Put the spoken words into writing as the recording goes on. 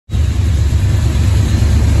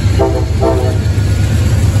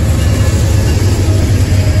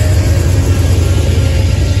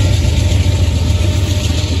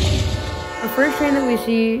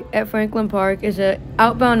at Franklin Park is an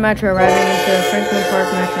outbound metro arriving into Franklin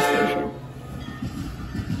Park Metro Station.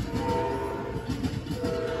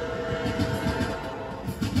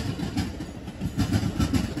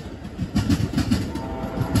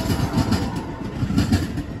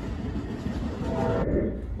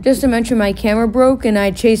 Just to mention, my camera broke and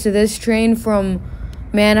I chased this train from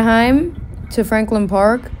Manheim to Franklin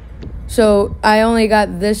Park. So I only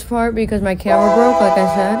got this part because my camera broke, like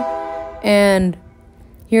I said. And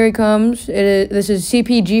here he comes. This is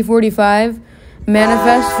CPG 45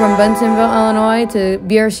 manifest from Bentonville, Illinois to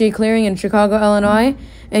BRC clearing in Chicago, Illinois.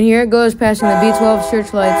 And here it goes, passing the B12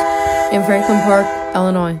 searchlights in Franklin Park,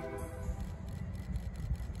 Illinois.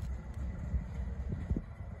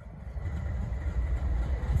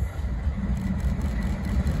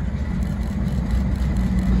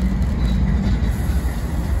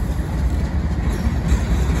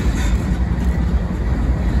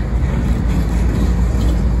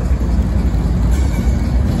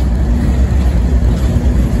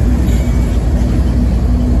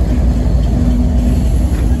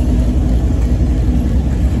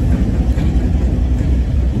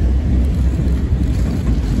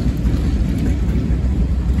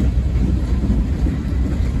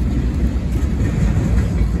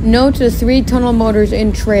 Note the 3 tunnel motors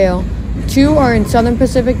in trail. 2 are in Southern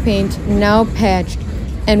Pacific paint, now patched,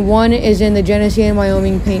 and 1 is in the Genesee and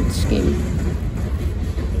Wyoming paint scheme.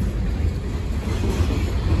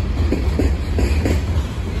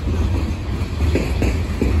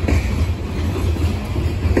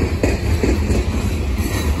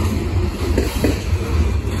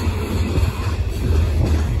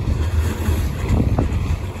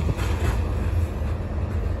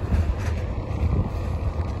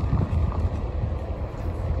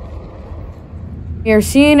 We are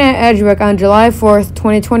seen at Edgewick on July 4th,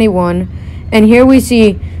 2021, and here we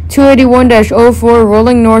see 281-04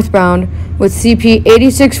 rolling northbound with CP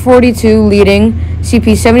 8642 leading,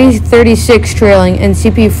 CP 7036 trailing, and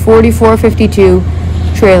CP 4452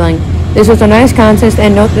 trailing. This was a nice contest,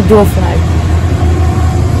 and note the dual flag.